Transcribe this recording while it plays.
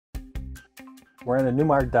We're in a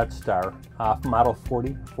Newmar Dutch Star off model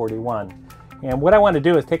 4041. And what I want to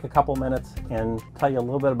do is take a couple minutes and tell you a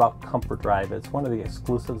little bit about Comfort Drive. It's one of the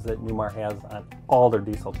exclusives that Newmar has on all their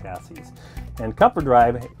diesel chassis. And Comfort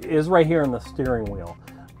Drive is right here in the steering wheel.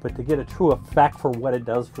 But to get a true effect for what it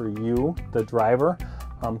does for you, the driver,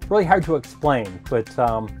 it's really hard to explain, but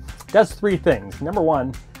it does three things. Number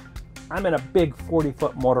one, I'm in a big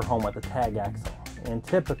 40-foot motorhome with a tag axle. And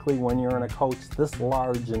typically when you're in a coach this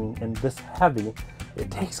large and this heavy,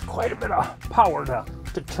 it takes quite a bit of power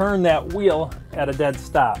to turn that wheel at a dead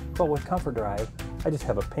stop. But with Comfort Drive, I just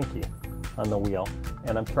have a pinky on the wheel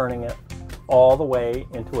and I'm turning it all the way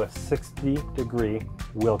into a 60-degree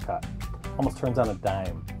wheel cut. Almost turns on a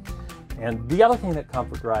dime. And the other thing that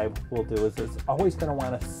Comfort Drive will do is it's always going to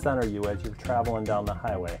want to center you as you're traveling down the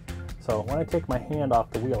highway. So when I take my hand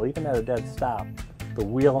off the wheel, even at a dead stop, the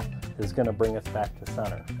wheel is going to bring us back to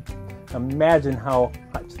center. Imagine how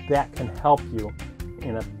much that can help you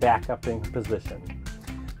in a back-upping position.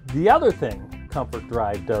 The other thing Comfort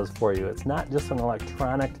Drive does for you, it's not just an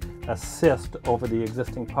electronic assist over the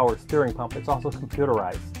existing power steering pump, it's also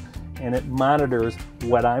computerized. And it monitors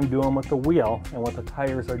what I'm doing with the wheel and what the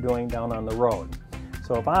tires are doing down on the road.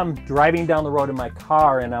 So if I'm driving down the road in my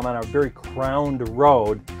car and I'm on a very crowned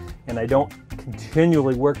road and I don't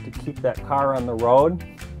continually work to keep that car on the road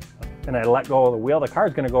and I let go of the wheel, the car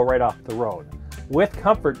is going to go right off the road. With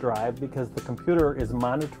Comfort Drive, because the computer is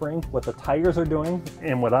monitoring what the tires are doing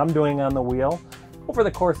and what I'm doing on the wheel, over the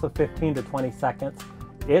course of 15 to 20 seconds,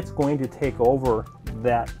 it's going to take over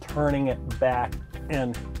that turning it back,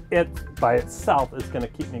 and it by itself is going to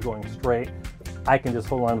keep me going straight. I can just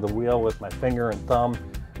hold onto the wheel with my finger and thumb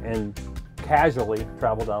and casually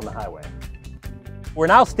travel down the highway. We're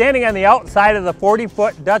now standing on the outside of the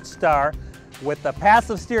 40-foot Dutch Star with the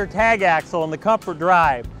passive steer tag axle and the Comfort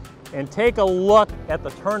Drive, and take a look at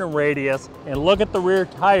the turning radius and look at the rear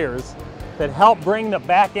tires that help bring the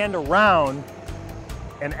back end around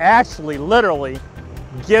and actually literally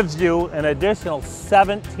gives you an additional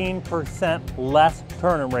 17% less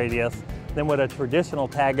turning radius than what a traditional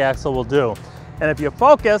tag axle will do. And if you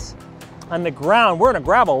focus on the ground, we're in a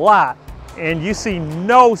gravel lot, and you see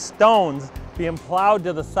no stones being plowed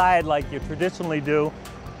to the side like you traditionally do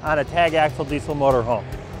on a tag axle diesel motorhome.